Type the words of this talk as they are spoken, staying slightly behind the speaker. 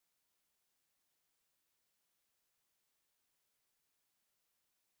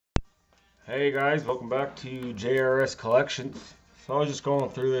Hey guys, welcome back to JRS Collections. So I was just going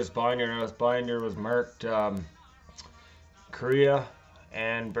through this binder, and this binder was marked Kariya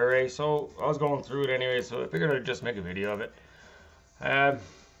and Bure. So I was going through it anyway, so I figured I'd just make a video of it. If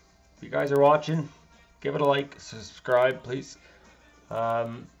you guys are watching, give it a like, subscribe please.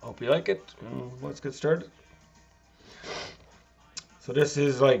 Hope you like it, and let's get started. So this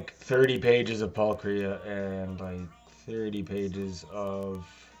is like 30 pages of Paul Kariya and like 30 pages of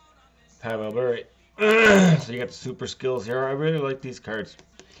Pavel Bure. So you got the super skills here. I really like these cards.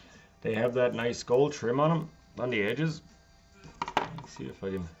 They have that nice gold trim on them, on the edges. Let's see if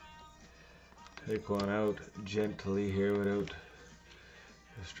I can take one out gently here without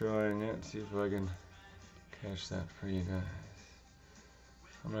destroying it. See if I can catch that for you guys.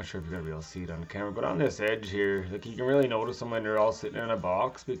 I'm not sure if you're going to be able to see it on the camera, but on this edge here, like you can really notice them when they're all sitting in a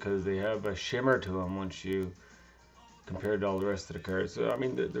box because they have a shimmer to them once you compared to all the rest of the cards. So I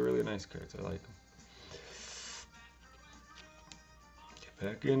mean, they're really nice cards. I like them. Get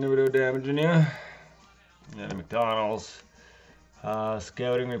back into it without damaging you. And then a McDonald's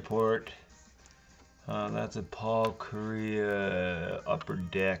scouting report. That's a Paul Kariya upper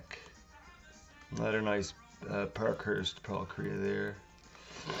deck. Another nice Parkhurst Paul Kariya there.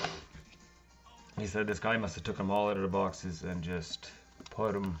 He said this guy must have took them all out of the boxes and just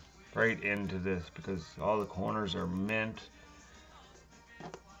put them right into this because all the corners are mint.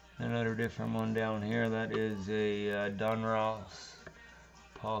 Another different one down here, that is a Dunross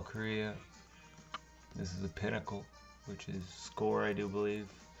Paul Kariya. This is a Pinnacle, which is Score, I do believe.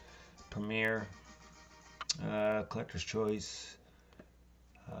 Premier, Collector's Choice,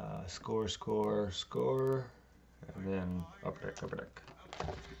 Score, and then Upper Deck.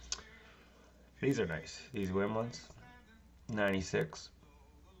 These are nice. These win ones, 96.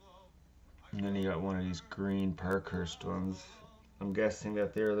 And then you got one of these green Parkhurst ones. I'm guessing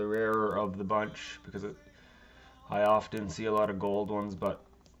that they're the rarer of the bunch because I often see a lot of gold ones,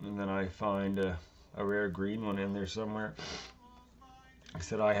 and then I find a rare green one in there somewhere. Like I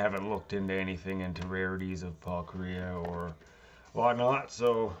said, I haven't looked into anything into rarities of Paul Kariya or whatnot.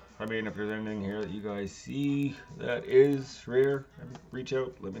 So, I mean, if there's anything here that you guys see that is rare, reach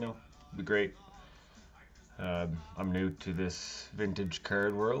out, let me know. It'd be great. I'm new to this vintage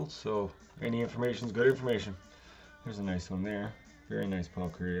card world, so any information is good information. There's a nice one there. Very nice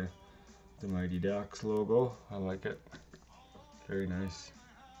Paul Kariya. The Mighty Ducks logo. I like it. Very nice.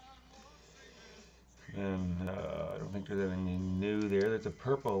 And I don't think there's anything new there. There's a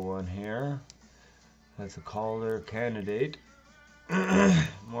purple one here. That's a Calder Candidate.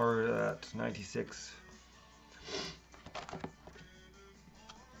 More of that 96.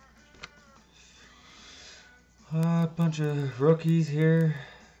 A bunch of rookies here.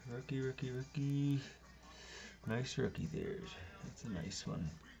 Rookie. Nice rookie there. That's a nice one.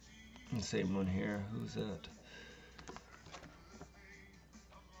 And same one here. Who's that?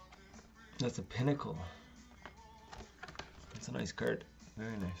 That's a Pinnacle. That's a nice card.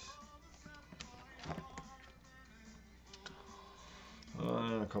 Very nice.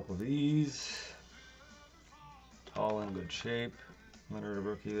 And a couple of these. All in good shape. Another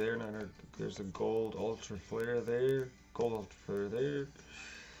rookie there. There's a gold ultra flare there. Gold ultra flare there.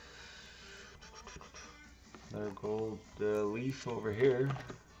 Another gold leaf over here.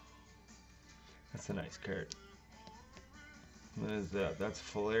 That's a nice card. What is that? That's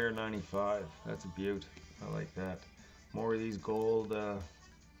Flare 95. That's a beaut. I like that. More of these gold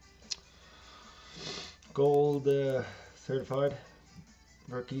certified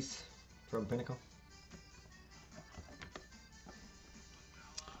rookies from Pinnacle.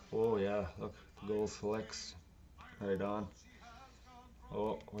 Oh yeah, look, the gold selects right on.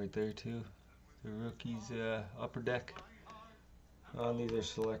 Oh, right there too. The rookies upper deck. Oh, these are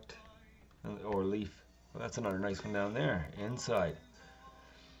select or leaf. Well, that's another nice one down there inside.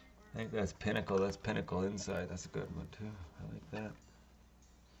 I think that's Pinnacle. That's Pinnacle inside. That's a good one too. I like that.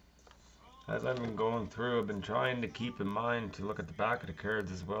 As I've been going through, I've been trying to keep in mind to look at the back of the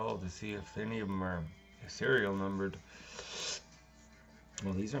cards as well to see if any of them are serial numbered.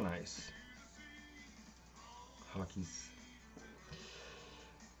 Well, these are nice. Hockey's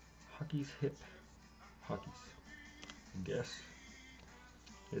hip. Hockey's. I guess.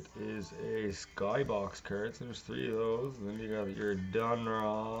 It is a skybox card, so there's 3 of those. And then you got your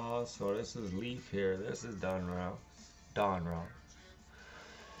Dunross. So this is Leaf here. This is Dunross.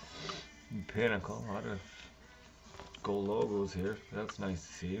 Pinnacle. A lot of gold logos here. That's nice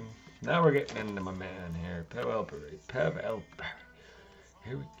to see. Now we're getting into my man here. Pavel Bure.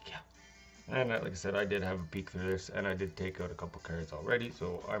 Here we go. And like I said, I did have a peek through this, and I did take out a couple cards already.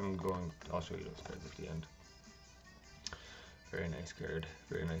 So I'll show you those cards at the end. Very nice card.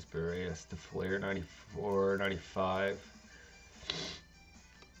 Very nice Bure. Yes, the Flare 94, 95.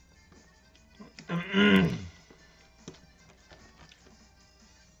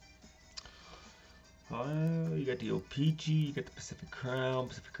 You got the O-Pee-Chee, you got the Pacific Crown,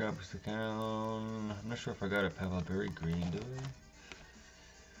 Pacific Crown, Pacific Crown. I'm not sure if I got a Pebble Berry Green, do I?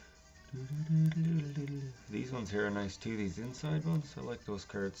 These ones here are nice too, these inside ones. I like those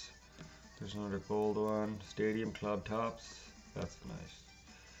cards. There's another gold one. Stadium Club Tops. That's nice.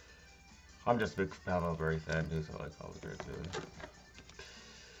 I'm just a big Pebble Berry fan too, so I like all the cards really.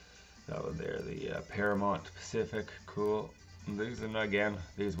 That one there, the Paramount Pacific, cool. And these are again,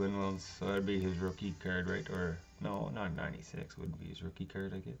 these win ones, so that'd be his rookie card, right? Or no, not 96, wouldn't be his rookie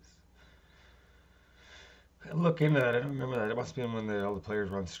card, I guess. I'll look into that. I don't remember that. It must have been when all the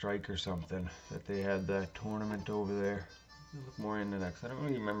players were on strike or something that they had that tournament over there. I'll look more into that, 'cause I don't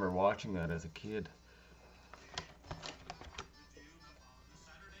really remember watching that as a kid.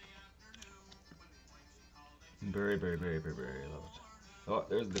 Very, very, very, very, very, I love it. Oh,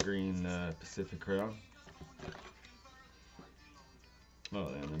 there's the green Pacific Crown. Oh,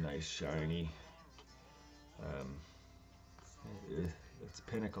 and a nice shiny. It's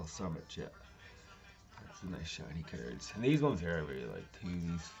Pinnacle Summit, yeah. That's a nice shiny cards. And these ones here I really like too.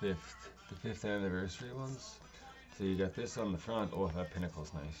 These the fifth anniversary ones. So you got this on the front. Oh, that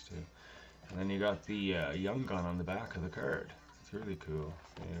Pinnacle's nice too. And then you got the Young Gun on the back of the card. It's really cool.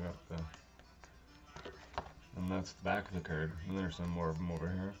 So you got the. And that's the back of the card. And there's some more of them over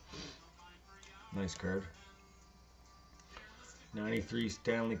here. Nice card. 93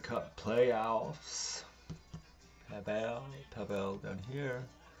 Stanley Cup Playoffs. Pavel down here.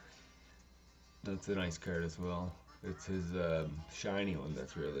 That's a nice card as well. It's his shiny one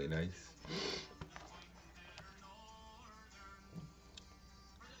that's really nice.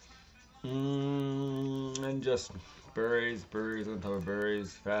 And just berries on top of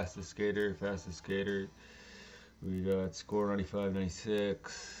berries. Fastest skater. We got score 95,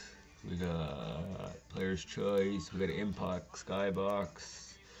 96. We got Player's Choice. We got Impact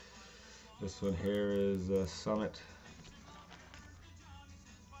Skybox. This one here is Summit.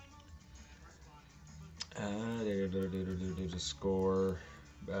 The score.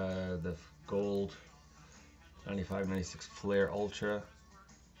 The gold 95, 96 Flare Ultra.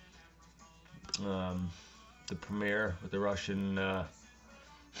 The Premier with the Russian.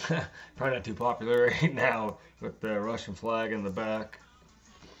 Probably not too popular right now with the Russian flag in the back.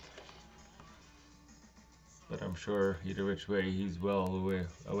 But I'm sure either which way he's well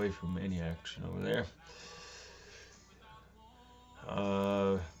away from any action over there.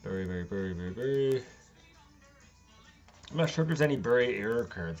 Very. I'm not sure if there's any Bure error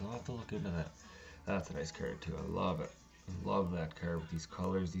cards. I'll have to look into that. That's a nice card too. I love it. I love that card with these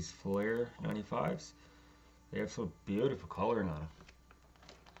colors, these Flare 95s. They have so beautiful coloring on them.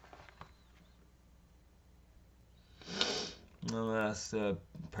 And that's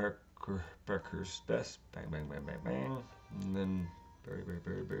Parker's Best. Bang, bang, bang, bang, bang. And then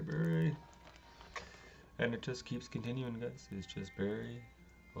Bure. And it just keeps continuing, guys. It's just Bure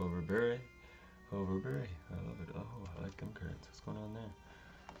over Bure over Bure. I love it. Oh, I like them cards. What's going on there?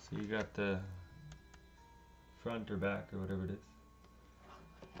 So you got the front or back or whatever it is.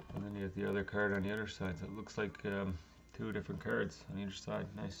 And then you have the other card on the other side. So it looks like two different cards on either side.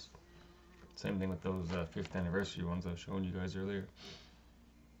 Nice. Same thing with those 5th anniversary ones I was showing you guys earlier.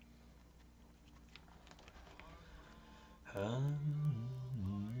 They're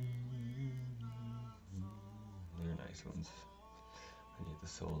nice ones. I need the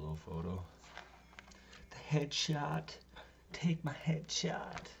solo photo. The headshot. Take my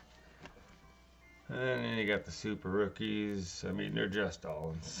headshot. And then you got the super rookies. I mean, they're just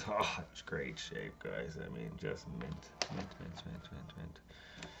all in such great shape, guys. I mean, just mint.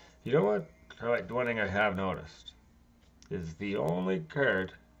 You know what? One thing I have noticed is the only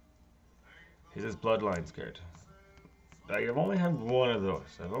card is this Bloodlines card. I've only had one of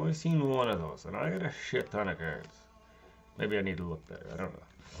those. I've only seen one of those, and I got a shit ton of cards. Maybe I need to look better. I don't know.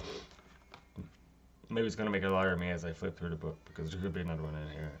 Maybe it's gonna make it lighter me as I flip through the book because there could be another one in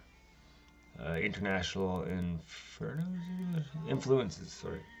here. International Influences.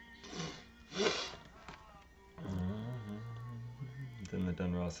 Sorry. Then the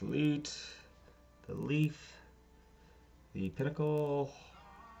Dunross Elite, the Leaf, the Pinnacle.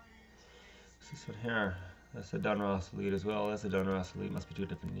 What's this one here? That's the Dunross Elite as well. That's the Dunross Elite. Must be 2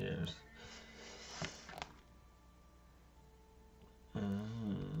 different years.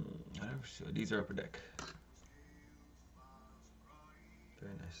 These are upper deck.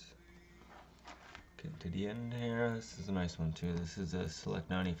 Very nice. Getting to the end here. This is a nice one too. This is a Select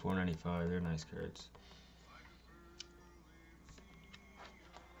 94, 95. They're nice cards.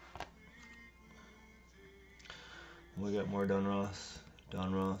 We got more Don Ross.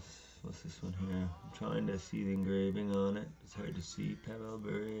 What's this one here? I'm trying to see the engraving on it. It's hard to see. Pavel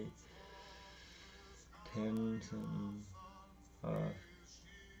Bure. 10 something.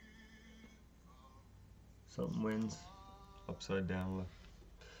 Something wins. Upside down look.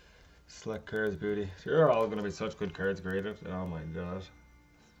 Select cards, beauty. They're all going to be such good cards graded. Oh my god.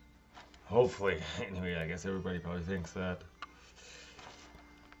 Hopefully. Anyway, I guess everybody probably thinks that.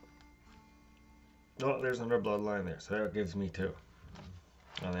 Oh, there's another bloodline there, so that gives me 2.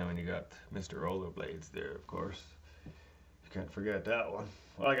 And then when you got Mr. Rollerblades there, of course. You can't forget that one.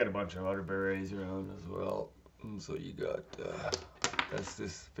 Well, I got a bunch of other berets around as well. And so you got, that's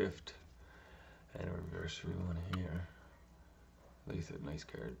this 5th anniversary one here. Like I said, nice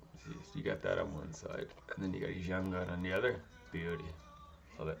card. See, you got that on one side, and then you got his young gun on the other. Beauty.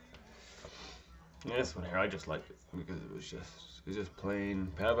 Love it. And this one here, I just liked it because it was just plain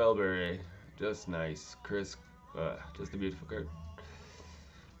Pavel Bure. Just nice, crisp, just a beautiful card.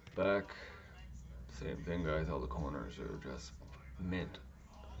 Back, same thing, guys. All the corners are just mint.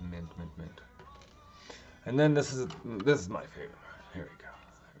 And then this is my favorite. Here we go.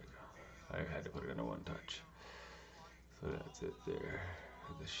 I had to put it under one touch. So that's it there.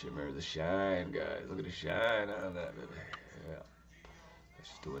 The shimmer, the shine, guys. Look at the shine on that, baby. Yeah. That's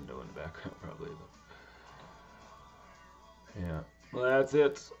just a window in the background, probably. But yeah. Well, that's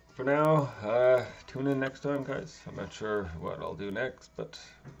it for now. Tune in next time, guys. I'm not sure what I'll do next, but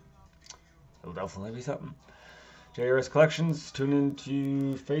it'll definitely be something. JRS Collections. Tune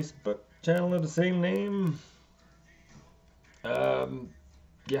into Facebook channel of the same name.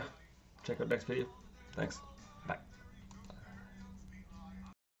 Yeah. Check out next video. Thanks.